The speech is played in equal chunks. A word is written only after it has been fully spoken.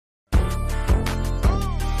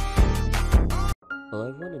Hello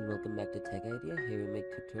everyone and welcome back to Tech Idea. Here we make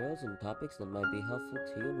tutorials and topics that might be helpful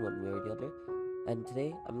to you in one way or the other. And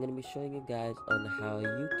today I'm going to be showing you guys on how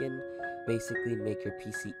you can basically make your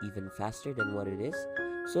PC even faster than what it is.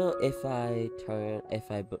 So if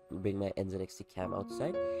I bring my NZXT cam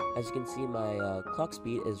outside, as you can see my clock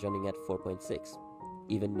speed is running at 4.6.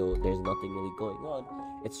 Even though there's nothing really going on,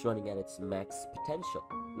 it's running at its max potential.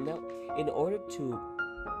 Now, in order to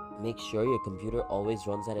make sure your computer always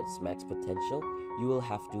runs at its max potential, you will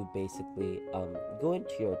have to basically go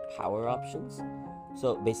into your power options.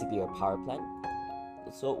 So basically your power plan.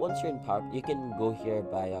 So once you're in power, you can go here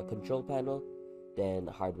by control panel, then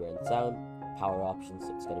hardware and sound, power options.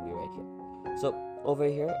 It's going to be right here. So over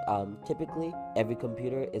here, typically every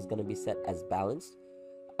computer is going to be set as balanced.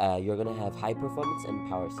 You're going to have high performance and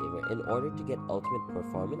power saver. In order to get ultimate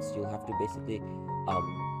performance, you'll have to basically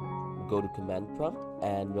go to command prompt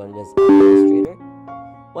and run it as administrator.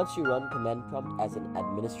 Once you run command prompt as an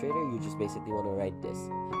administrator, you just basically want to write this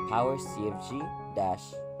power cfg dash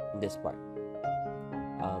this part.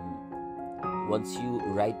 Once you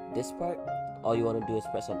write this part, all you want to do is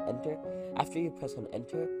press on enter. After you press on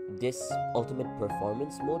enter, this ultimate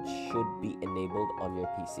performance mode should be enabled on your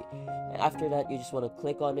PC. And after that, you just want to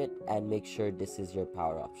click on it and make sure this is your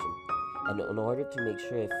power option. And in order to make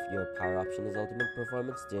sure if your power option is ultimate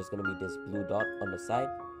performance, there's going to be this blue dot on the side.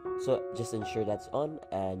 So just ensure that's on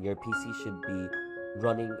and your PC should be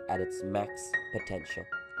running at its max potential.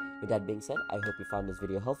 With that being said, I hope you found this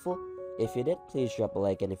video helpful. If you did, please drop a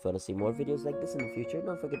like, and if you want to see more videos like this in the future,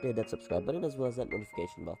 don't forget to hit that subscribe button as well as that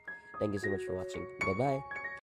notification bell. Thank you so much for watching. Bye bye.